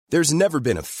There's never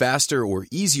been a faster or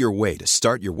easier way to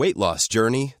start your weight loss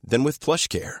journey than with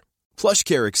PlushCare.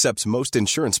 PlushCare accepts most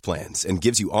insurance plans and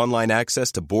gives you online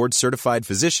access to board-certified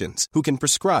physicians who can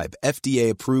prescribe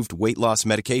FDA-approved weight loss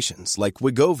medications like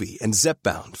Wegovy and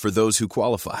Zepbound for those who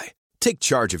qualify. Take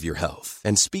charge of your health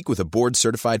and speak with a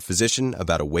board-certified physician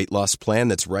about a weight loss plan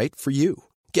that's right for you.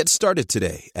 Get started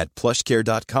today at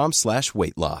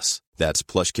plushcare.com/weightloss. That's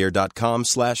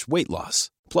plushcare.com/weightloss.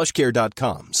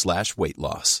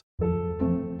 plushcare.com/weightloss.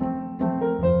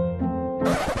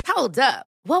 Hold up.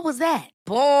 What was that?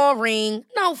 Boring.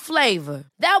 No flavor.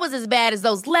 That was as bad as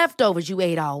those leftovers you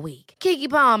ate all week. Keke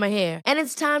Palmer here. And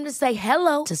it's time to say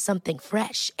hello to something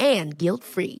fresh and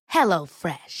guilt-free. Hello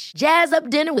Fresh. Jazz up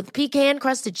dinner with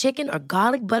pecan-crusted chicken or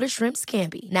garlic butter shrimp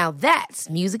scampi. Now that's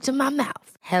music to my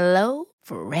mouth. Hello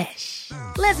Fresh.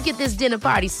 Let's get this dinner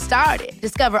party started.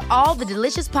 Discover all the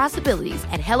delicious possibilities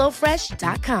at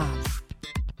hellofresh.com.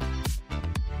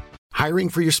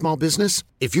 Hiring for your small business?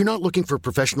 If you're not looking for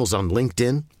professionals on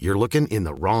LinkedIn, you're looking in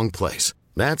the wrong place.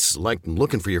 That's like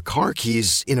looking for your car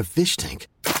keys in a fish tank.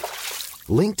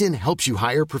 LinkedIn helps you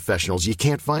hire professionals you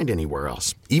can't find anywhere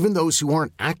else, even those who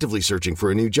aren't actively searching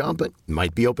for a new job but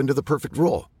might be open to the perfect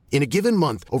role. In a given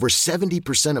month, over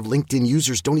 70% of LinkedIn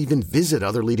users don't even visit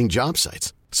other leading job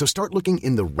sites. So start looking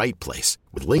in the right place.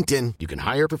 With LinkedIn, you can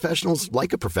hire professionals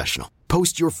like a professional.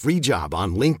 Post your free job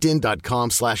on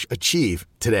linkedin.com/achieve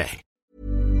today.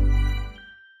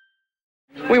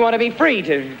 We want to be free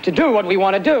to do what we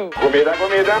want to do.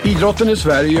 Idrotten i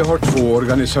Sverige har 2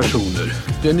 organisationer.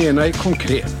 Den ena är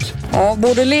konkret. Ja,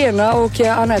 både Lena och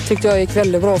Anette tyckte jag gick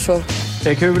väldigt bra för. Det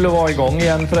är kul att vara igång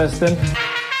igen förresten.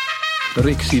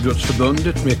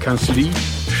 Riksidrottsförbundet med kansli,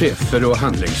 chefer och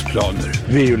handlingsplaner.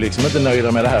 Vi är ju liksom inte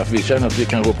nöjda med det här för vi känner att vi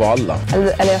kan gå på alla.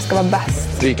 Eller jag ska vara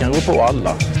bäst. Vi kan gå på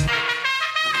alla.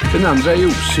 Den andra är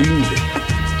osynlig.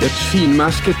 Ett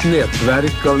finmaskigt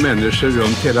nätverk av människor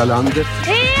runt hela landet.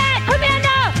 Kom igen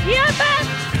då! Jobba!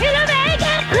 Hela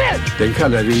vägen! Den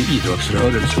kallar vi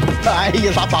idrottsrörelsen. Nej,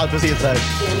 jag tappade precis här.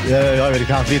 Jag är väl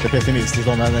kanske lite pessimistisk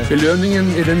då, men...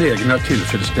 Belöningen är den egna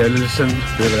tillfredsställelsen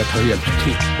över att ha hjälpt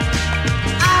till.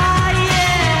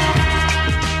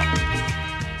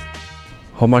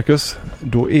 Ja, Marcus,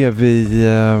 då är vi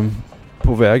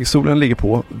på väg. Solen ligger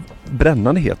på.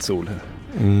 Brännande het sol.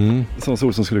 Sån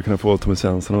sol som skulle kunna få Tommy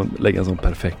Svensson att lägga en sån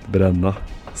perfekt bränna.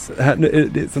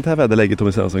 Sånt här väder lägger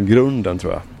Tommy Svensson grunden,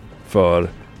 tror jag, för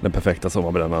den perfekta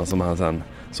sommarbrännan som han sen,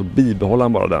 så bibehåller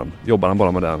han bara den. Jobbar han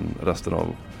bara med den resten av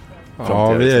framtiden.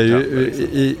 Ja, vi är ju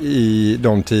i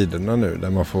de tiderna nu där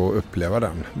man får uppleva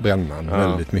den brännan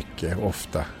väldigt mycket,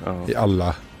 ofta, i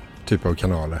alla typer av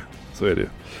kanaler. Så är det ju.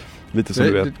 Lite som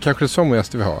du vet. Kanske det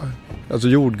somrigaste vi har. Alltså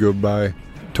jordgubbar,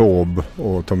 Taube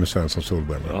och Tommy Svensson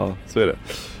solbränna. Ja, så är det.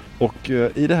 Och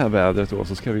i det här vädret då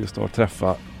så ska vi snart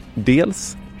träffa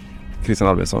dels Christian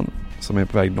Albinsson som är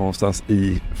på väg någonstans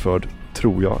iförd,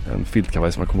 tror jag, en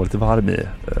filtkavaj som han kommer lite varm i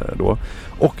då.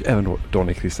 Och även då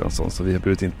Donny Kristiansson, så vi har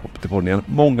bjudit in till podden igen.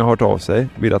 Många har hört av sig,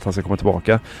 vill att han ska komma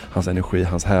tillbaka. Hans energi,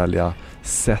 hans härliga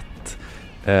sätt.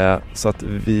 Så att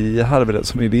vi hade väl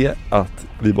som idé att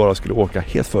vi bara skulle åka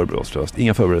helt förberedelselöst,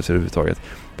 inga förberedelser överhuvudtaget.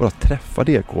 Bara träffa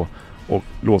DK och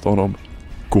låta honom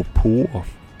gå på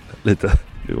lite.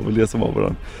 Det var väl det som var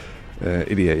vår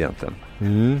idé egentligen.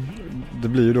 Det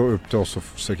blir ju då upp till oss att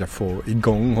försöka få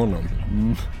igång honom.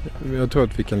 Jag tror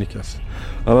att vi kan lyckas.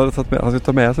 Han ska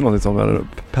ta med sig något som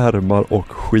pärmar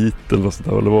och skit eller något sånt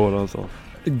där, eller vad han sa.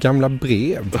 Gamla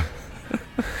brev.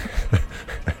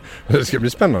 Det ska bli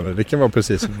spännande. Det kan vara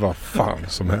precis vad fan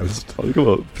som helst. Ja, det kan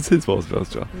vara precis vad som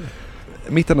helst, tror jag.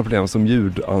 Mitt enda problem som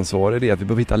ljudansvarig är att vi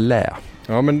behöver hitta lä.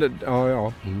 Ja, men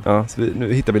Ja, så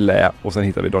nu hittar vi lä och sen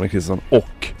hittar vi Donny Kristiansson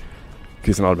och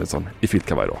Christian Albinsson i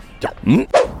filtkavaj då. Ja.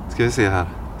 Ska vi se här.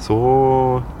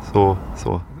 Så.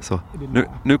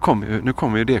 Nu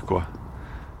kommer ju DK.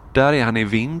 Där är han i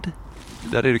vind.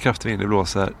 Där är det kraftig vind, det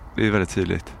blåser. Det är väldigt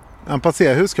tydligt. Han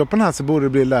passerar huskroppen här så borde det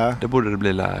bli lä. Det borde det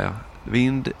bli lä, ja.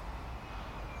 Vind.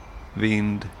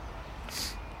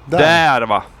 Där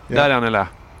va? Ja. Där är han i lä.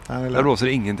 Där blåser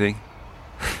det ingenting.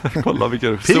 Kolla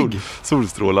vilka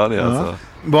solstrålar det är. Alltså.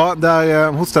 Bra,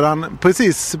 där hostade han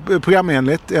precis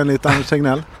programenligt enligt Anders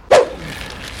Tegnell.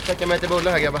 Tackar mig till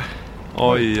bullar här, grabbar.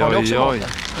 Oj. Ja,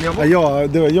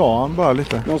 det var jag bara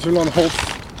lite. Någon som vill ha en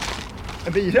hoff.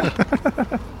 En bira.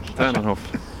 Ta en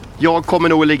hoff. Jag kommer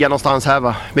nog ligga någonstans här,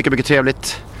 va. Mycket, mycket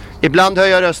trevligt. Ibland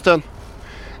höjer jag rösten.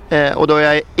 Och då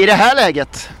är jag i det här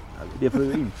läget. Det får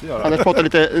du inte göra. Annars pratar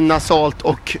lite nasalt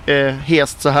och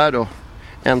hest så här då.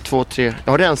 1, 2, 3.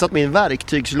 Jag har rensat min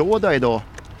verktygslåda idag.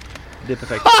 Det är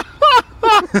perfekt.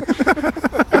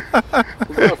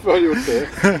 Varför har du gjort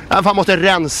det? Han måste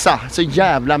rensa så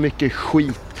jävla mycket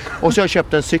skit. Och så har jag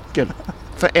köpt en cykel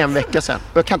för en vecka sedan.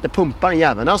 Och jag kan inte pumpa den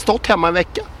jäveln. Den har stått hemma en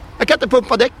vecka. Jag kan inte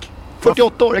pumpa däck.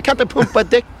 48 år, jag kan inte pumpa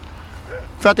ett däck.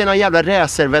 För att det är någon jävla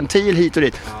racerventil hit och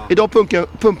dit. Idag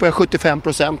pumpar jag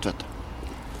 75%, vet du.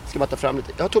 Ska bara ta fram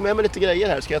lite. Jag tog med mig lite grejer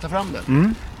här, ska jag ta fram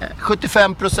den?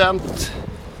 75%.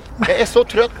 Jag är så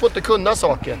trött på att inte kunna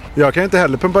saker. Jag kan inte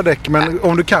heller pumpa däck, men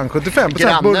om du kan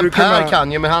 75% borde du kunna... Per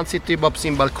kan ju, men han sitter ju bara på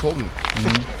sin balkong.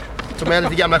 Så med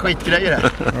lite gamla skitgrejer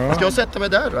här. Ska jag sätta mig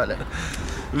där då, eller?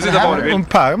 Du sitter var du vill. En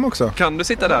perm också. Kan du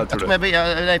sitta där, tror du?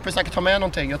 Jag får säkert ta med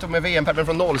någonting. Jag tog med VM-permen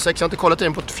från 06. Jag har inte kollat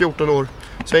den på 14 år.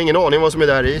 Så jag har ingen aning vad som är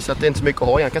där i. Så att det är inte så mycket att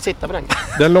ha. Jag kan sitta med den.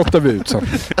 Den lottar vi ut så.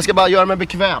 Jag ska bara göra mig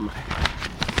bekväm.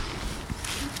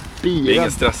 Det är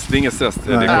ingen stress. Det är ingen stress.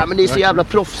 Nej, men det är så jävla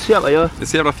proffsiga. Va? Det är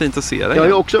så jävla fint att se dig. Jag har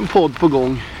ju också en podd på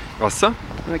gång. Asså?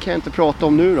 Det kan jag inte prata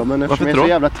om nu då. Men eftersom jag är så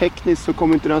jävla teknisk så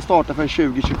kommer inte den starta förrän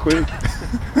 2027.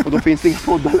 Och då finns det inga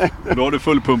poddar längre. Då har du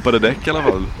fullpumpade däck i alla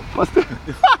fall.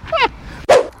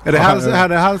 Är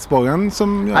det halsborren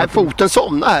som... Nej, foten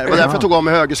somnar här. Det var därför jag tog av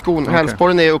mig högerskon. Okay.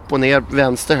 Hälsborren är upp och ner,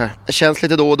 vänster här. Det känns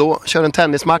lite då och då. Kör en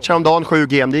tennismatch häromdagen, 7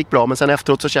 game, det gick bra. Men sen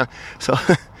efteråt så känns...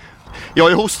 Jag har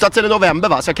ju hostat sedan i november,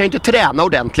 va? Så jag kan ju inte träna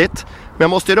ordentligt. Men jag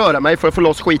måste ju röra mig för att få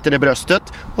loss skiten i bröstet.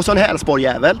 Och så en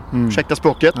hälsporrjävel, ursäkta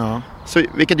språket. Ja. Så,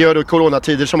 vilket gör då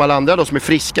coronatider som alla andra då, som är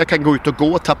friska kan gå ut och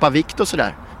gå, tappa vikt och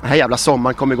sådär. Den här jävla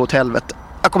sommaren kommer gå till helvete.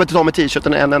 Jag kommer inte ta med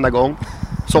t-shirten en enda gång,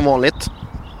 som vanligt.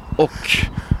 Och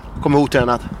kommer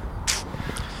otränad.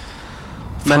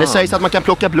 Men det sägs att man kan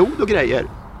plocka blod och grejer.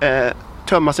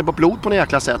 Tömma sig på blod på något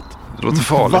jäkla sätt. Det låter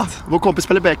farligt. Va? Vår kompis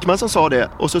Pelle Bäckman som sa det.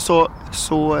 Och så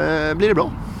blir det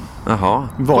bra. Jaha.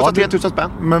 Kostar 3000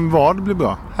 spänn. Men vad blir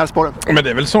bra? Hälsporren. Men det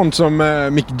är väl sånt som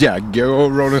Mick Jagger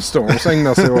och Rolling Stones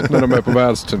ägnar sig åt när de är på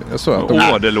världsturné.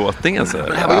 Åderlåtning alltså.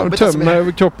 Ja, de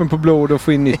tömmer kroppen på blod och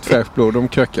får in nytt färskt blod. De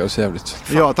krökar så jävligt.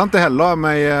 Jag tar inte heller av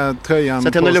mig tröjan. Så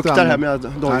att det luktar här med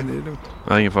Nej, det är lugnt.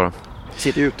 Nej, ingen fara.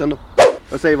 Sitter ute ändå.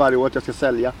 Jag säger varje år att jag ska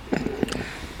sälja.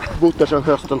 Bott där sedan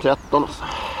hösten 13. Alltså.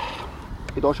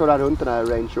 Idag kör jag runt den här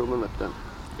Range Rover.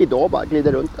 Idag bara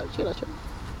glider runt där. Tjena.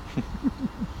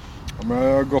 Ja, men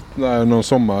jag har gått där någon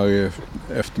sommar i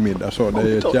eftermiddag så det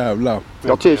är ett jävla...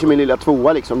 Jag trivs i min lilla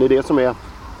tvåa liksom. Det är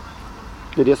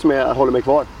det som håller mig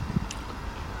kvar.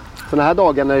 Såna här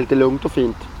dagar när det är lite lugnt och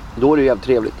fint, då är det jävligt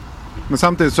trevligt. Men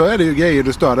samtidigt så är det ju grejer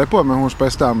du stör dig på med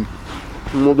Hornsbergsdamm.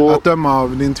 Att döma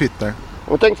av din Twitter.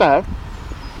 Och tänk så här.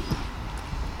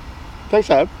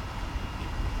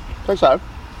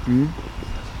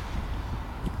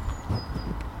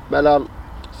 Mellan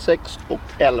 6 och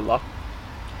 11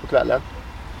 på kvällen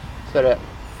så är det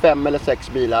 5 eller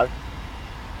 6 bilar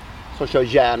som kör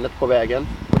järnet på vägen.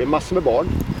 Det är massor med barn.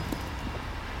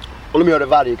 Och de gör det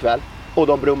varje kväll. Och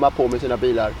de brummar på med sina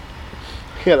bilar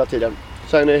hela tiden.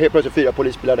 Sen är det helt plötsligt 4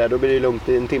 polisbilar där. Då blir det lugnt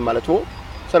i en timme eller 2.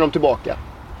 Sen är de tillbaka.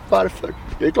 Varför?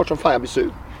 Det är klart som fan jag blir sur.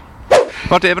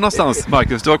 Vart är vi någonstans,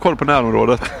 Marcus? Du har koll på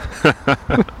närområdet.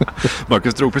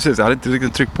 Marcus drog precis. Jag hade inte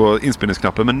riktigt tryckt på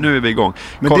inspelningsknappen, men nu är vi igång.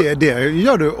 Men det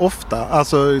gör du ofta.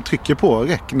 Alltså trycker på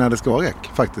räck när det ska vara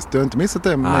räck faktiskt. Du har inte missat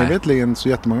det mig vetligen så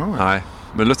jättemånga gånger. Nej,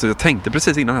 men lustigt. Jag tänkte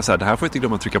precis innan här så här, det här får jag inte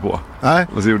glömma att trycka på. Nej.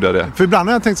 Och så gjorde jag det. För ibland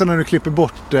har jag tänkt så när du klipper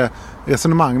bort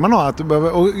resonemang man har.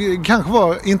 Och kanske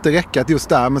var inte räckat just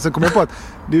där. Men sen kommer jag på att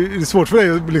det är svårt för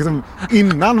dig att liksom,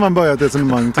 innan man börjar ett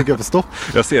resonemang trycka på stopp.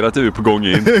 Jag ser att du är på gång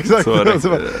in. Exakt.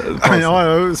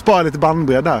 Jag sparar lite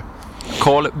bandbredd där.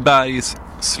 Karlbergs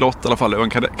slott i alla fall, en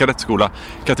kadettskola.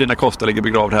 Katarina Costa ligger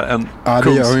begravd här.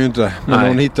 Det gör hon ju inte. Men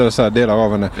hon hittade så här delar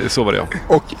av henne. Så var det,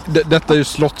 ja. Och detta är ju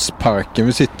slottsparken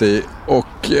vi sitter i.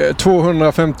 Och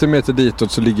 250 meter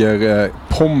ditåt så ligger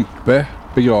Pompe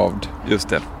begravd. Just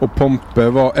det. Och Pompe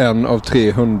var en av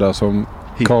 3 hundar som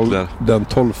Karl den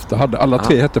 12 hade. Alla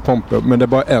 3 hette Pompe, men det är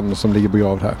bara en som ligger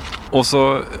begravd här. Och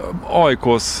så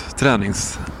AIKs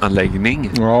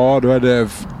träningsanläggning. Ja, då är det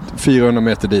 400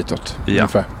 meter ditåt. Ja.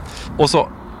 Ungefär. Och så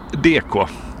DK,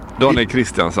 Daniel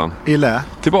Kristiansson. Ille.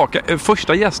 Tillbaka.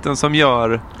 Första gästen som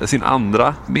gör sin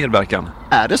andra medverkan.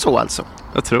 Är det så alltså?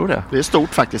 Jag tror det. Det är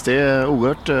stort faktiskt. Det är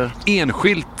oerhört...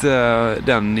 Enskilt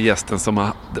den gästen som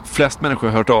har flest människor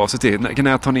har hört av sig till. Kan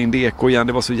jag ta in DK igen?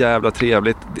 Det var så jävla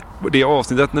trevligt. Det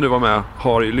avsnittet när du var med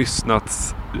har ju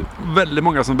lyssnats. Väldigt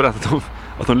många som berättat om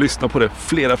att de lyssnar på det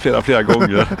flera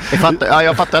gånger.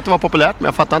 Jag fattar att det var populärt, men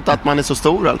jag fattar inte att man är så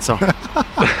stor alltså.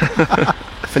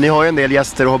 För ni har ju en del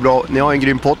gäster och ni har en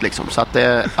grym podd liksom. Så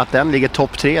att den ligger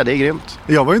topp 3, det är grymt.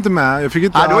 Jag var ju inte med. Jag fick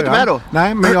inte du var inte med då?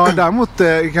 Nej, men jag däremot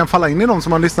kan falla in i dem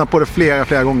som har lyssnat på det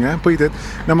flera gånger på riktigt.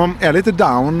 När man är lite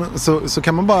down så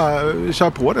kan man bara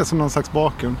köra på det som någon slags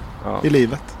bakgrund i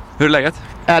livet. Hur är läget?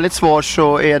 ärligt svar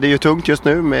så är det ju tungt just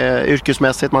nu med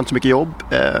yrkesmässigt, man har inte så mycket jobb.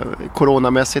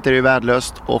 Coronamässigt är det ju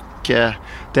värdelöst och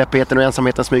deppigheten och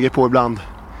ensamheten smyger på ibland.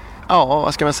 Ja,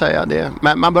 vad ska man säga?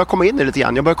 Men man börjar komma in i det lite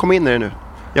grann. Jag börjar komma in i det nu.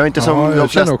 Jag är inte som jag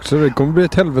känner också det kommer bli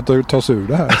ett helvete att ta sig ur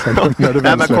det här sen, när det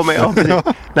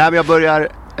Nej, men jag börjar,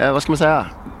 vad ska man säga?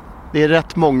 Det är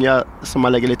rätt många som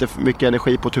man lägger lite för mycket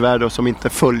energi på tyvärr då, som inte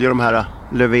följer de här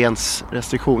Löfvens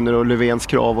restriktioner och Löfvens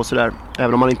krav och sådär.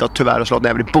 Även om man inte har tyvärr slagit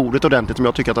näven i bordet ordentligt som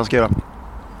jag tycker att han ska göra.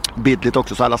 Bildligt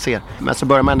också så alla ser. Men så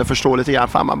börjar man ändå förstå lite grann.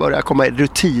 Fan, man börjar komma i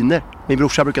rutiner. Min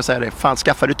brorsa brukar säga det. Fan,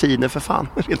 skaffa rutiner för fan.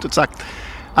 Rent ut sagt.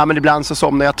 Ja, men ibland så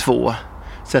somnar jag 2.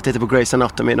 Sätter lite på Grey's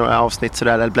Anatomy i några avsnitt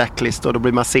sådär, eller Blacklist, och då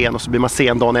blir man sen, och så blir man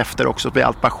sen dagen efter också, så blir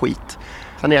allt bara skit.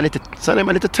 Sen är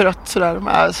man lite trött sådär.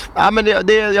 Ja, men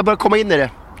jag börjar komma in i det.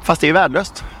 Fast det är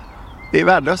värdelöst. Det är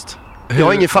värdelöst. Jag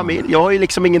har ingen familj, jag har ju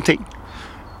liksom ingenting.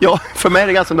 För mig är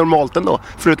det ganska normalt ändå,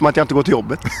 förutom att jag inte går till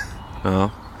jobbet. Ja.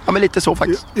 Ja, men lite så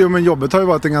faktiskt. Jo, men jobbet har ju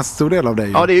varit en ganska stor del av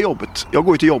dig. Ja, det är jobbet. Jag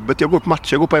går ju till jobbet, jag går på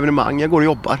matcher, jag går på evenemang, jag går och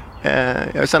jobbar. Jag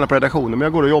är sällan på redaktionen, men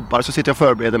jag går och jobbar, så sitter jag och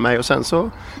förbereder mig, och sen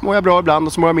så mår jag bra ibland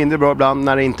och så mår jag mindre bra ibland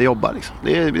när jag inte jobbar. Liksom.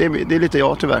 Det är lite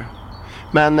jag tyvärr.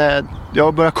 Men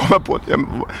jag börjar komma på,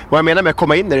 vad jag menar med att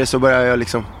komma in i det, så börjar jag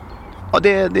liksom, ja,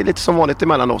 det är lite som vanligt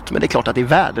emellanåt, men det är klart att det är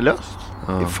värdelöst.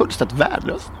 Ja. Det är fullständigt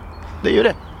värdelöst. Det är ju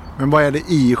det. Men vad är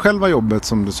det i själva jobbet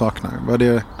som du saknar? Vad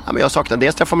är det? Ja, men jag saknar,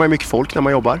 dels träffar man ju mycket folk när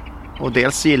man jobbar. Och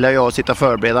dels gillar jag att sitta och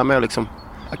förbereda mig och liksom,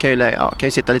 jag kan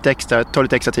ju sitta lite extra, ta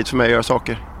lite extra tid för mig att göra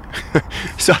saker.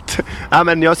 Så att, ja,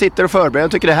 men jag sitter och förbereder,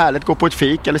 jag tycker det är härligt att gå på ett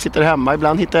fik eller sitter hemma.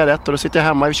 Ibland hittar jag rätt och då sitter jag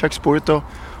hemma i köksbordet och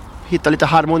hittar lite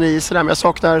harmoni sådär. Men jag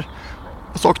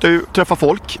saknar ju att träffa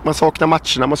folk, man saknar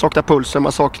matcherna, man saknar pulsen,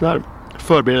 man saknar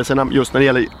förberedelserna just när det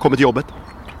gäller komma till jobbet.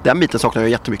 Den biten saknar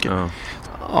jag jättemycket.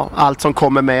 Ja, allt som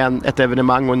kommer med ett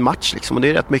evenemang och en match liksom, och det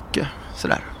är rätt mycket.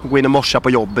 Sådär. Gå in och morsa på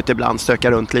jobbet ibland,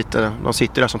 stöka runt lite. De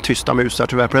sitter där som tysta musar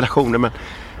tyvärr på redaktionen, men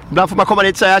ibland får man komma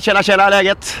dit och säga tjena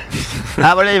läget.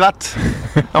 Här var det livat.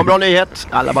 Jag har en bra nyhet.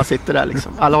 Alla bara sitter där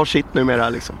liksom. Alla har sitt numera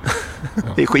liksom.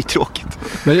 Det är skittråkigt.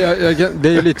 Men det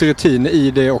är ju lite rutin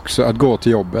i det också, att gå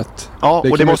till jobbet. Ja,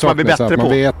 och det måste man bli bättre på. Man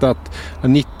vet att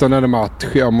 19 är det match,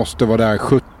 jag måste vara där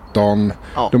 17.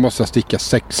 Ja. Då måste jag sticka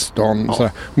 16. Ja.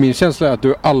 Min känsla är att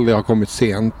du aldrig har kommit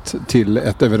sent till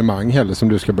ett evenemang heller som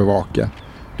du ska bevaka.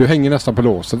 Du hänger nästan på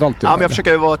låset alltid. Ja, men jag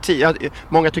försöker ju vara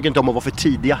många tycker inte om att vara för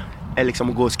tidiga. Eller liksom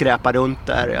att gå och skräpa runt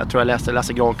där. Jag tror jag läste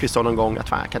Lasse Granqvist någon gång att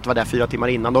fan, jag kan inte vara där 4 timmar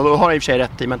innan. Då har jag i och för sig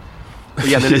rätt i, men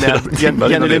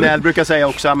Jenny Linnell brukar säga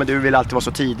också att du vill alltid vara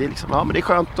så tidig. Liksom. Ja, men det är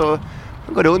skönt att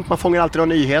gå runt. Man fångar alltid en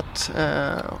nyhet.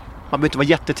 Man behöver inte vara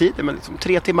jättetidig, men liksom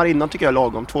 3 timmar innan tycker jag är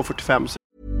lagom. 2:45.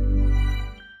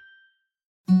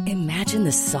 Imagine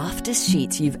the softest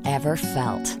sheets you've ever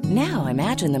felt. Now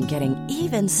imagine them getting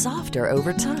even softer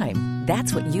over time.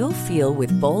 That's what you'll feel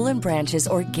with Boll & Branch's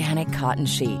organic cotton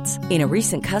sheets. In a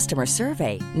recent customer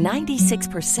survey,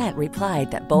 96%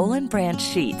 replied that Boll & Branch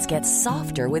sheets get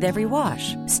softer with every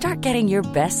wash. Start getting your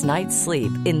best night's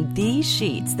sleep in these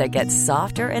sheets that get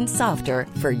softer and softer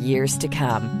for years to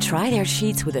come. Try their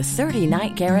sheets with a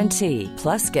 30-night guarantee.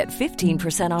 Plus, get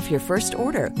 15% off your first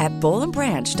order at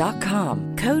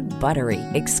bollandbranch.com. Code BUTTERY.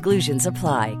 Exclusions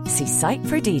apply. See site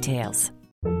for details.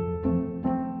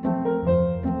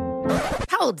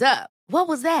 Hold up. What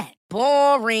was that?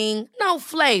 Boring. No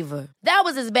flavor. That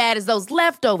was as bad as those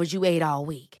leftovers you ate all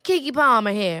week. Keke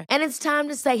Palmer here, and it's time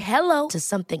to say hello to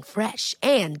something fresh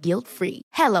and guilt-free.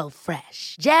 Hello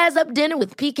Fresh. Jazz up dinner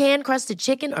with pecan-crusted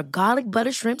chicken or garlic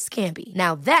butter shrimp scampi.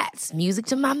 Now that's music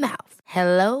to my mouth.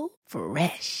 Hello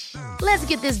Fresh. Let's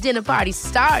get this dinner party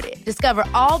started. Discover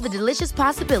all the delicious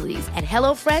possibilities at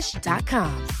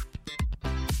hellofresh.com.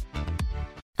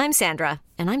 I'm Sandra,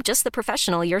 and I'm just the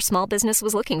professional your small business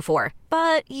was looking for.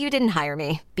 But you didn't hire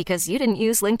me because you didn't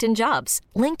use LinkedIn Jobs.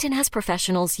 LinkedIn has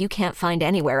professionals you can't find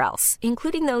anywhere else,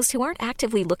 including those who aren't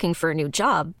actively looking for a new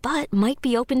job, but might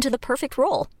be open to the perfect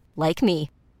role, like me.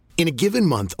 In a given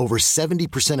month, over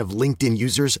 70% of LinkedIn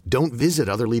users don't visit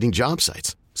other leading job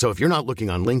sites. So if you're not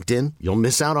looking on LinkedIn, you'll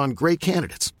miss out on great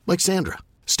candidates like Sandra.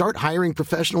 Start hiring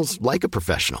professionals like a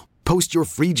professional. Post your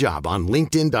free job on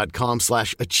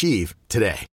linkedin.com/achieve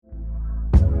today.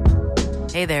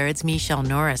 Hey there, it's Michelle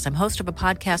Norris. I'm host of a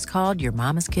podcast called Your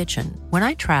Mama's Kitchen. When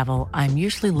I travel, I'm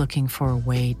usually looking for a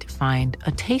way to find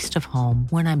a taste of home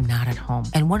when I'm not at home.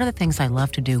 And one of the things I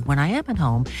love to do when I am at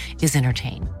home is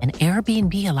entertain. And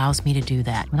Airbnb allows me to do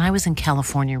that. When I was in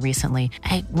California recently,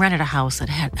 I rented a house that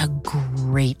had a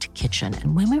great kitchen.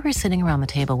 And when we were sitting around the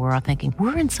table, we were all thinking,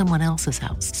 we're in someone else's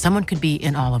house. Someone could be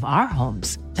in all of our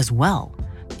homes as well.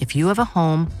 If you have a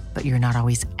home, but you're not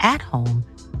always at home,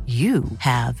 you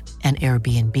have an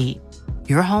Airbnb.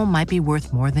 Your home might be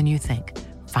worth more than you think.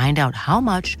 Find out how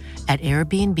much at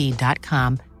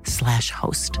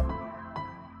airbnb.com/host.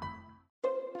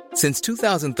 Since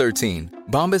 2013,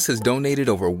 Bombas has donated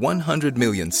over 100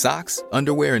 million socks,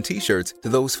 underwear, and T-shirts to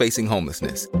those facing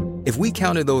homelessness. If we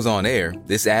counted those on air,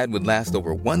 this ad would last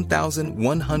over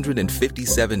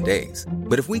 1,157 days.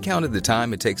 But if we counted the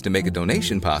time it takes to make a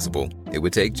donation possible, it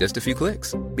would take just a few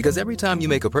clicks. Because every time you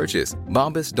make a purchase,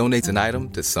 Bombas donates an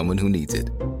item to someone who needs it.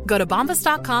 Go to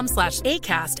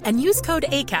bombas.com/ACAST and use code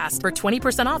ACAST for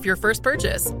 20% off your first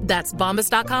purchase. That's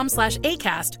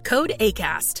bombas.com/ACAST, code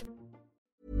ACAST.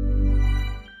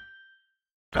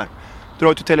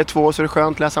 Drar ut till Tele2 så är det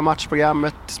skönt att läsa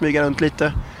matchprogrammet, smyga runt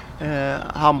lite.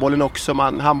 Handbollen också,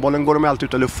 handbollen går de alltid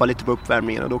ut och luffar lite på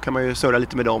uppvärmningen och då kan man ju surra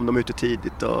lite med dem, de är ute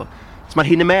tidigt och så man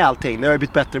hinner med allting. Det har ju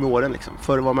blivit bättre med åren liksom.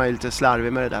 Förr var man ju lite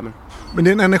slarvig med det där. Men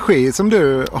din energi som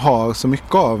du har så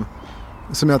mycket av,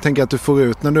 som jag tänker att du får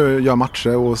ut när du gör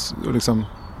matcher och liksom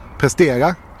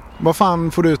presterar. Vad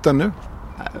fan får du ut den nu?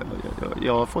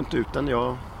 Jag får inte ut den.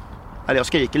 Jag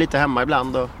skriker lite hemma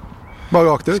ibland och bara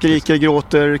rakt ut? Skriker,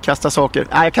 gråter, kastar saker.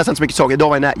 Nej, jag kastar inte så mycket saker. Idag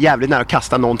var jag jävligt nära att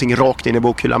kasta någonting rakt in i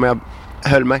bokhyllan, men jag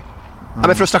höll mig. Ja,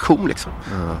 men frustration liksom.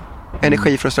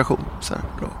 Energi, frustration. Så här,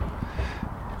 bra.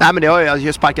 Nej, men det har jag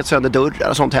ju sparkat sönder dörrar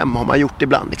och sånt hemma har man gjort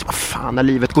ibland. Liksom, vad fan, när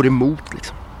livet går emot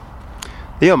liksom.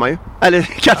 Det gör man ju. Eller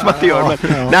kanske man inte gör, men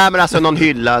nej, men alltså någon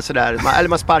hylla sådär. Eller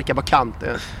man sparkar på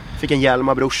kanten. Fick en hjälm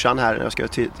av brorsan här.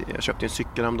 Jag köpte en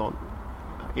cykel häromdagen.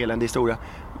 Eländig historia.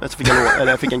 Men så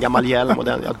jag fick en gammal hjälm och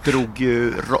jag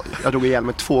drog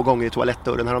hjälmen 2 gånger i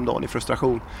toalettdörren häromdagen i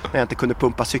frustration när jag inte kunde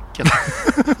pumpa cykeln.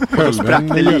 Och då sprack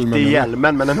det lite i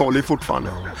hjälmen, men den håller ju fortfarande.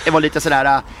 Det var lite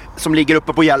sådär som ligger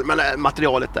uppe på hjälmen,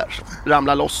 materialet där.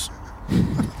 Ramlar loss.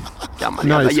 Gammal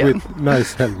jävla hjälm.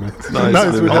 Nice helmet.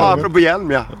 Ja, apropå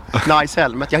hjälm, ja. Nice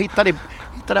helmet. Jag hittade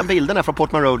den bilden här från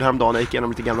Portman Road häromdagen. Jag gick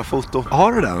igenom lite gamla foto.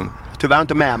 Har du den? Tyvärr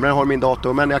inte med mig, den har min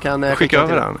dator, men jag kan skicka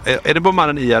över den. Är det bara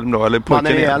mannen i hjälm då? Eller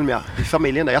mannen i hjälm, ja. I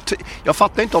familjen där. Jag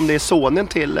fattar inte om det är sonen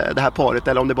till det här paret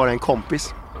eller om det bara är en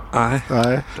kompis. Nej.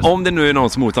 Om det nu är någon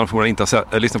som motanformen inte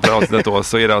har lyssnat på det avsnittet då,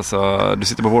 så är det alltså, du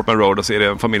sitter på Portman Road och så är det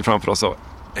en familj framför oss och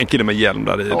en kille med hjälm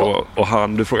där i då, och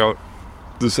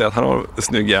du säger att han har en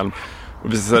snygg hjälm. Och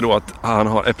det visar sig då att han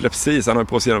har epilepsi, så han har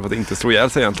på sig för att inte slå ihjäl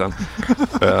sig egentligen.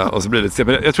 Och så blir det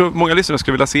lite. Jag tror många lyssnare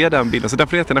skulle vilja se den bilden, så den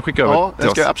får jag gärna skicka över till oss. Ja,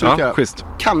 det ska jag absolut göra. Schysst.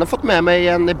 Kan ha fått med mig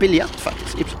en biljett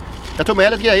faktiskt. Jag tog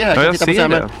med lite grejer här. Ja, jag ser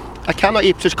det. Jag kan ha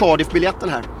Ipswich Cardiff-biljetten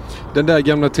här. Den där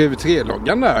gamla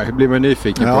TV3-loggan där blir man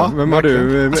nyfiken på. Vem har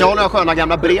du? Alltså, jag har några sköna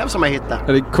gamla brev som jag hittade.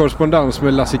 Är det korrespondens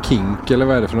med Lasse Kink eller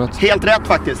vad är det för något? Helt rätt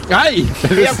faktiskt. Nej!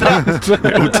 Helt rätt.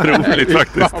 Otroligt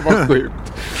faktiskt. Vad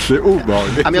sjukt. Det är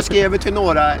obehagligt. Jag skrev till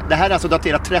några. Det här är alltså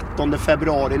daterat 13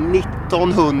 februari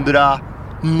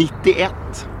 1991.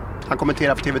 Han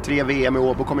kommenterar för TV3 VM i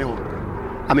Åbo, kommer jag ihåg.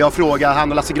 Jag frågade, han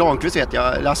och Lasse Granqvist vet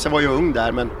jag. Lasse var ju ung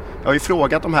där, men jag har ju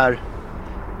frågat de här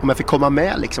om jag fick komma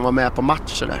med, liksom vara med på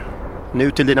matcher där.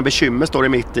 Nu till dina bekymmer står det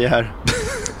mitt i här.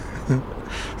 Ska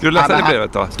du läsa det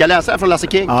brevet då? Ska jag läsa det från Lasse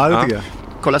King? Ja, det tycker jag.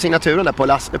 Kolla signaturen där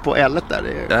på L-et där.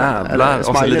 Jävlar, och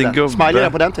så en liten gubbe. Smiley där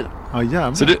på den tiden. Ja,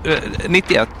 jävlar. Så du,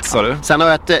 91 sa du? Sen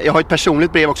har jag har ett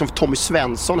personligt brev också från Tommy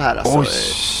Svensson här. Alltså,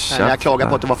 när jag klagar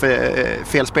på att det var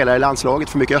fel spelare i landslaget,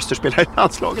 för mycket österspelare i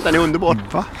landslaget. Den är underbar.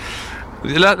 Va?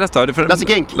 Lasse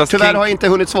Kink. Tyvärr har jag inte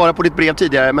hunnit svara på ditt brev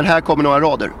tidigare, men här kommer några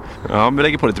rader. Ja, vi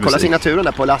lägger på lite musik. Kolla signaturen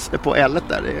där på L-et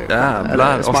där.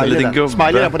 Jävlar, och så en liten gubbe.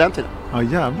 Smiley där på den tiden. Ja,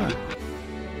 jävlar.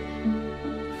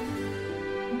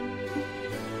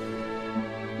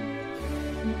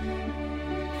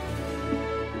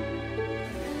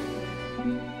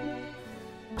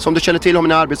 Som du känner till har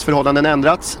mina arbetsförhållanden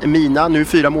ändrats. Mina nu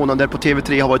 4 månader på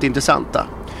TV3 har varit intressanta.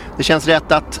 Det känns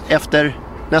rätt att efter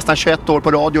nästan 21 år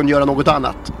på radion göra något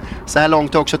annat. Så här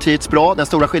långt har också trivts bra. Den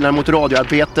stora skillnaden mot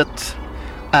radioarbetet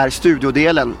är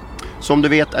studiodelen. Som du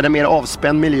vet är det mer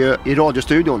avspänd miljö i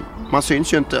radiostudion. Man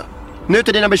syns ju inte. Nu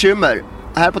till dina bekymmer.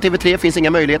 Här på TV3 finns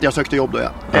inga möjligheter. Jag sökte jobb då,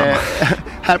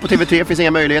 här på TV3 finns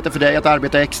inga möjligheter för dig att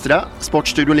arbeta extra.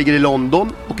 Sportstudion ligger i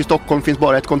London och i Stockholm finns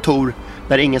bara ett kontor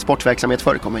där ingen sportverksamhet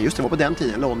förekommer. Just det, var på den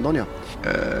tiden, London, ja.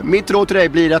 Mitt råd till dig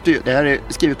blir att du... Det här är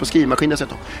skrivet på skrivmaskin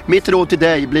dessutom. Mitt råd till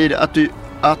dig blir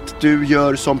att du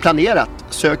gör som planerat.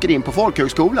 Söker in på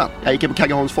folkhögskolan. Jag gick på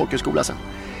Kaggeholms folkhögskola sen.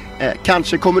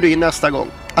 Kanske kommer du in nästa gång.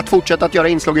 Att fortsätta att göra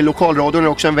inslag i lokalradion är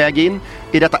också en väg in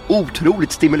i detta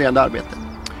otroligt stimulerande arbete.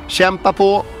 Kämpa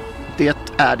på. Det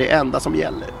är det enda som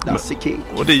gäller. Lasse King.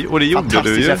 Och det gjorde du ju.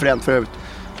 Fantastisk referent för övrigt.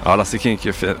 Ja, Lasse King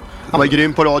är fin. Han var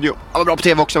grym på radio. Han var bra på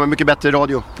tv också, men mycket bättre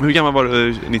radio. Hur gammal var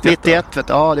du? 91? 91, vet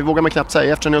du. Ja, det vågar man knappt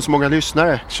säga eftersom det är så många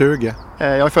lyssnare. 20.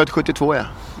 Jag är född 72, ja.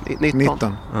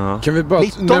 19. Ja. Kan vi bara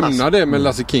nämna det med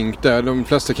Lasse Kink där? De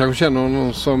flesta kanske känner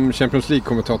honom som Champions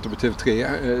League-kommentator på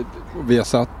TV3. Vi har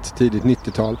satt tidigt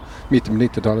 90-tal, mitten på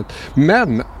 90-talet.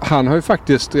 Men han har ju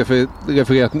faktiskt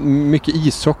refererat mycket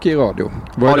ishockey i radio.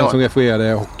 Det var den som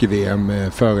refererade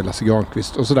hockey-VM före Lasse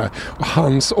Granqvist och sådär. Och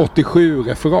hans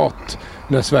 87-referat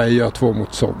när Sverige gör 2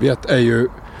 mot Sovjet är ju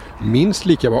minst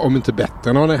lika bra, om inte bättre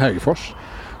än Arne Hägerfors.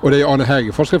 Och det är Arne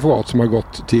Hägerfors referat som har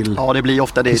gått till... Ja, det blir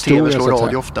ofta det i tv och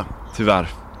radio ofta. Tyvärr.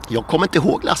 Jag kommer inte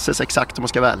ihåg Lasses exakt om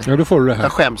man ska vara ärlig. Ja, då får du det här.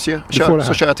 Jag skäms ju.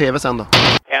 Så kör jag tv sen då.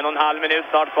 1,5 minut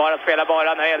snart kvar att spela bara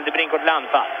när Eldebrink går till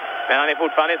anfall. Men han är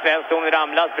fortfarande i svensk zon,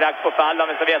 ramlas strax på fall av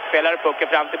en Sovjetspelare. Pucken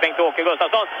fram till Bengt-Åke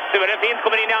Gustafsson. Nu är det fint,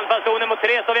 kommer in i anfallszonen mot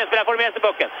 3 Sovjetspelare, får med sig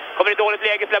pucken. Kommer i dåligt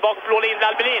läge, spelar bak och slår in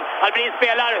Albelin. Albelin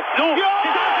spelar, slog! Ja!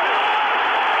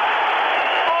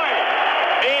 Oj!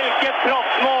 Vilket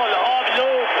proffsmål av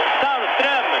Lok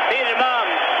Sandström, firman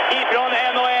ifrån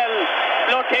NHL.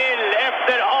 Slår till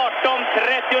efter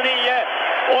 18:39.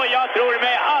 Och jag tror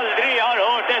mig aldrig har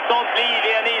hört ett sånt liv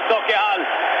i en ishockeyhall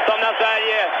som när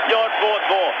Sverige gör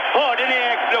 2-2. Hörde ni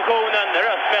explosionen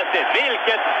röstmässigt?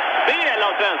 Vilket spel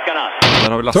av svenskarna!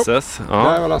 Där har vi Lasses. Ja.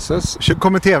 Där var Lasses.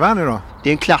 Kommer TV här nu då? Det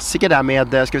är en klassiker där med,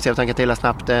 ska vi se vad jag tänker till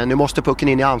snabbt. Nu måste pucken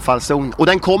in i anfallszon. Och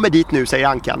den kommer dit nu, säger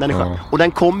Ankan. Den är skön. Och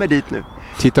den kommer dit nu.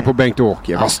 Titta på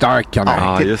Bengt-Åke, vad stark han är.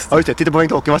 Ja, just det. Titta på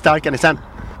Bengt-Åke, vad stark han är. Sen,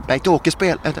 Bengt-Åke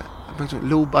spel.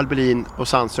 Lob, Albelin och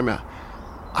Sandström. Ja.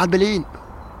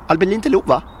 Albelin till Lob,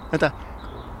 va? Vänta.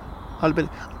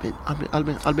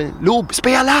 Albelin. Lob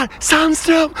spelar!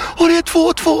 Sandström! Och det är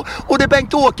 2-2! Och det är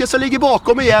Bengt-Åke som ligger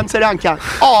bakom igen, säger Ankan.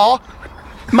 Ja,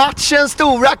 matchens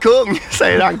stora kung,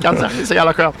 säger Ankan. Det är så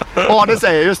jävla skönt. Ja, det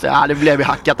säger just det. Ja, det blev ju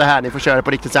hackat det här. Ni får köra det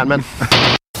på riktigt sen, men...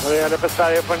 Det gäller för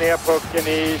Sverige att få ner pucken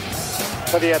i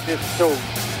sovjetisk zon.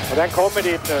 Och den kommer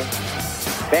dit nu.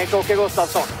 Bengt-Åke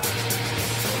Gustafsson.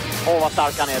 Vad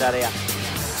stark han är där igen.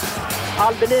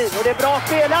 Albelin, och det är bra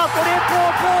spelat, och det är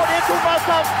 2-2, det är Thomas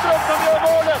Sandström som gör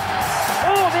målet.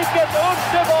 Vilket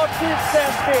underbart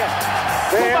tidsspel.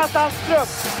 Thomas Sandström,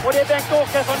 och det är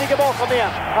Bengt-Åke som ligger bakom igen.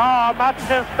 Ja,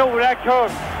 matchens stora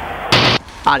kung.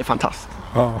 Ja, det är fantastiskt.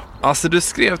 Ja. Alltså du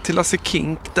skrev till Lasse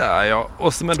Kink där, ja.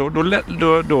 Och så, men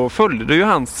då följde du ju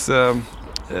hans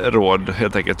råd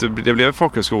helt enkelt. Det blev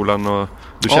folkhögskolan och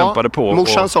du kämpade på.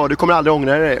 Morsan sa, du kommer aldrig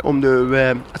ångra dig om du...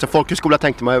 alltså folkhögskola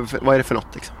tänkte man, vad är det för något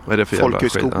liksom? Vad är det för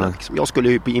folkhögskola liksom. Jag skulle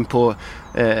ju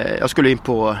in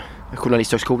på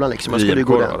journalisthögskolan liksom. Jag skulle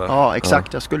gå den. Ja,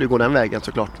 exakt. Jag skulle ju gå den vägen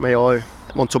såklart. Men jag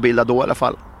var inte så bildad då i alla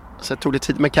fall. Så jag tog det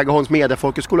tid. Men Kaggeholms media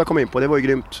folkhögskola kom in på. Det var ju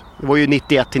grymt. Det var ju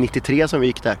 91-93 som vi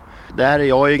gick där. Där är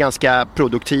jag ju ganska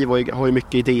produktiv och har ju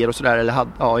mycket idéer och sådär.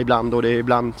 Eller ibland, och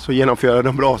ibland så genomför jag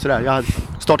dem bra sådär. Jag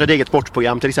startade ett eget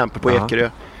sportprogram till exempel på Ekerö.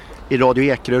 I Radio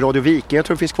Ekerö, Radio Viking, jag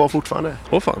tror det finns kvar fortfarande.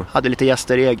 Fan. Hade lite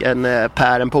gäster,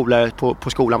 en polare på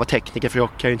skolan var tekniker, för jag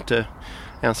kan ju inte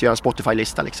ens göra en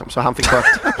Spotify-lista liksom. Så han fick sköta,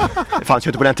 det fanns ju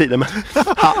inte på den tiden, men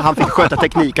han fick sköta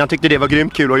teknik. Han tyckte det var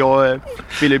grymt kul och jag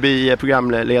ville bli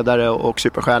programledare och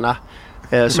superstjärna.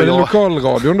 Så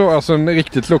lokalradion då, alltså en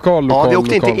riktigt lokal. Ja, vi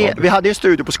åkte inte vi hade en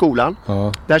studio på skolan.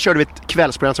 Ja. Där körde vi ett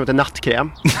kvällsprogram som heter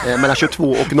Nattkräm mellan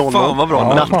 22 och 00. Fan vad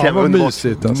bra. Nattkräm var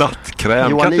mysigt alltså.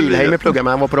 Nattkräm. Johan Ilheim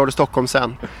programmet, han var på Radio Stockholm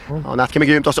sen. Ja, Nattkräm är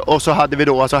grymt. Och så hade vi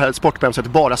då ett sportprogram som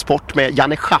heter Bara Sport med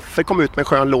Janne Schaffer, kom ut med en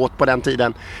skön låt på den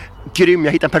tiden. Grym,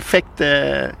 jag hittade en perfekt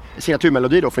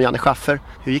signaturmelodi då från Janne Schaffer.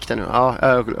 Hur gick det nu? Ja,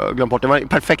 jag glömde bort. Det var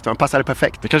perfekt, den passade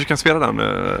perfekt. Vi kanske kan spela den.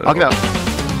 Ja, kväll.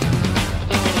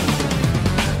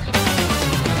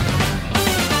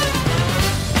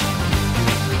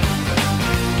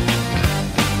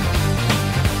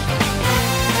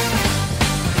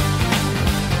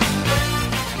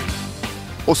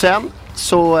 Och sen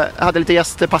så hade lite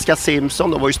gäster, Pascal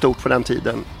Simpson, de var ju stort på den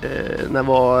tiden. När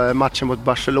var matchen mot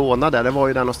Barcelona där, det var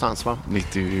ju där någonstans va?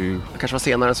 90... Kanske var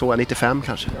senare så, 95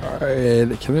 kanske. Nej,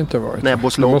 det kan det inte ha varit. Nej, det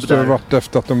måste ha varit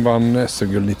efter att de vann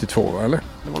SM-guld 92, eller? Det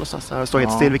var någonstans där, det står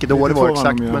helt still vilket år det var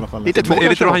exakt. Men 92 är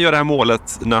det då han gör det här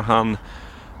målet när han...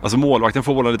 Alltså målvakten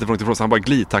får bollen lite från ifrån så han bara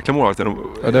glidtacklar målvakten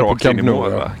rakt in i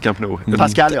mål. Camp Nou.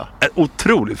 Pascal, ja. Ett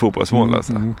otroligt fotbollsmål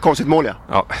alltså. Konstigt mål,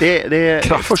 ja. Det är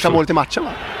första målet i matchen,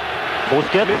 va?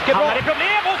 Busquets, han har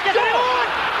problem, Busquets har mål!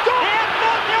 Det är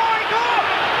 1-0 till AIK!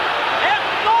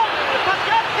 1-0!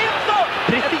 Pascal Simpson!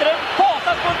 Efter en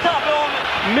fasansfull tabbe av...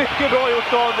 Mycket bra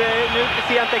gjort av, nu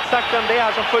ser jag inte exakt vem det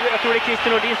är som följer, jag tror det är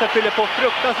Christian Nordin som fyller på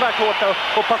fruktansvärt hårt här.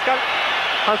 Och Pascal,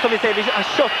 han som vi säger, han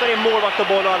köttar i målvakt och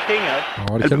boll och allting här.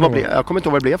 Ja, det kan jag kommer inte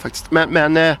ihåg vad det blev faktiskt.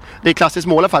 Men det är klassiskt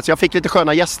mål faktiskt. Jag fick lite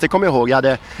sköna gäster, kommer jag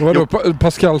ihåg.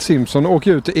 Pascal Simpson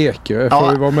åker ut till Ekerö. Ja,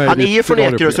 han är från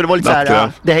Ekerö så det var lite så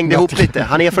här, det hängde ihop lite.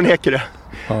 Han är från Ekerö.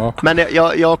 Ja. Men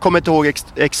jag kommer inte ihåg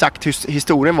exakt hur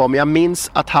historien var, men jag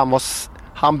minns att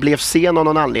han blev sen av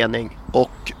någon anledning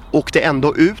och åkte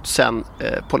ändå ut sen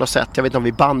på något sätt. Jag vet inte om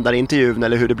vi bandade intervjun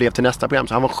eller hur det blev till nästa program.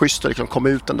 Så han var schysst och liksom kom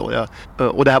ut ändå.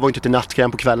 Och det här var inte till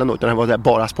Nattkräm på kvällen då, utan det var det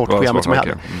bara sportprogrammet som jag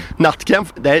hade. Nattkräm,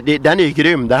 den är ju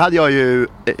grym. Där hade jag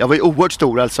var ju oerhört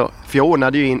stor alltså. För jag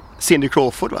ordnade ju in Cindy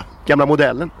Crawford, va? Gamla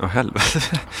modellen. Helvete.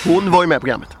 Hon var ju med i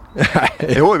programmet.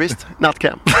 Jo visst,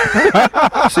 Nattkräm.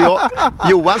 Så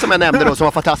Johan som jag nämnde då, som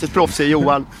var fantastiskt proffsig,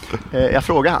 Johan, jag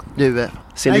frågade han, du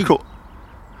Cindy Crawford.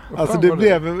 Alltså det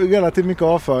blev relativt mycket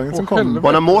avföring som kom.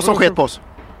 Var det någon mås som sket på oss?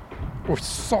 Åh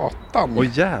satan. Åh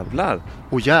jävlar.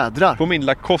 Åh jädrar. På min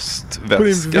Lacoste-väska. På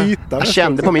din vita. Jag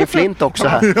kände på min flint också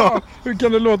här. Ja, hur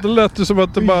kan det låta lätt som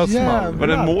att det bara small? Var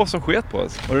det en mås som sket på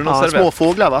oss? Var det någon servett?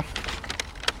 Småfåglar, va?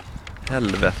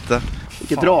 Helvete.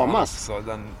 Vilket dramas. Så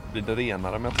den blir det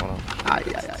renare med att ta den. Aj.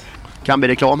 Kan bli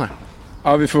reklam här.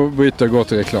 Ja, vi får byta och gå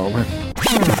till reklam här.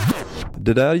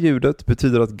 Det där ljudet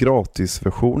betyder att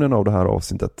gratisversionen av det här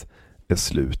avsnittet är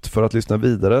slut. För att lyssna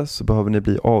vidare så behöver ni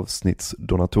bli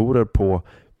avsnittsdonatorer på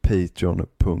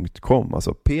patreon.com.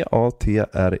 Alltså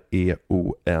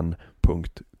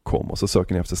patreon.com. Och så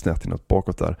söker ni efter Snett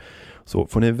bakåt där. Så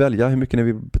får ni välja hur mycket ni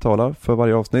vill betala för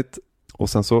varje avsnitt. Och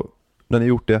sen så när ni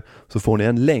gjort det så får ni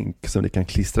en länk som ni kan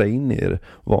klistra in i er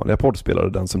vanliga poddspelare.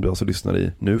 Den som du alltså lyssnar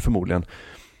i nu förmodligen.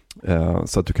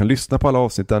 Så att du kan lyssna på alla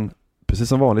avsnitten precis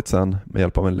som vanligt sen med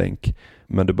hjälp av en länk.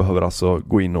 Men du behöver alltså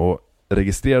gå in och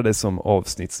registrera dig som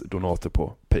avsnittsdonator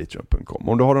på patreon.com.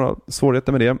 Om du har några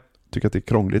svårigheter med det, tycker att det är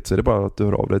krångligt, så är det bara att du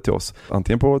hör av dig till oss.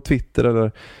 Antingen på Twitter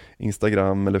eller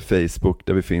Instagram eller Facebook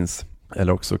där vi finns.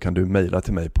 Eller också kan du mejla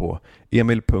till mig på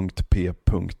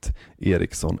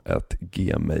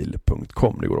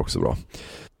emil.p.eriksson@gmail.com. Det går också bra.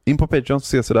 In på Patreon så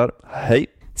ses vi där. Hej!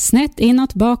 Snett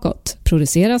inåt bakåt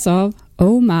produceras av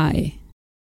Oh My.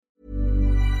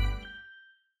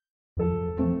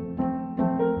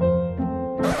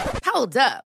 Hold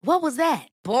up. What was that?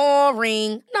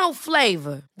 Boring. No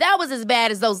flavor. That was as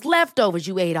bad as those leftovers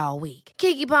you ate all week.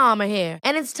 Keke Palmer here,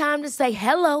 and it's time to say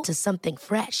hello to something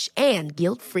fresh and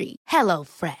guilt-free. Hello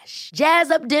Fresh.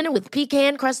 Jazz up dinner with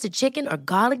pecan-crusted chicken or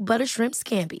garlic butter shrimp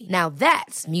scampi. Now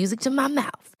that's music to my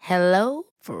mouth. Hello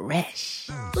Fresh.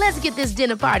 Let's get this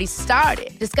dinner party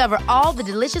started. Discover all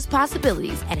the delicious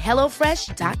possibilities at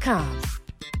hellofresh.com.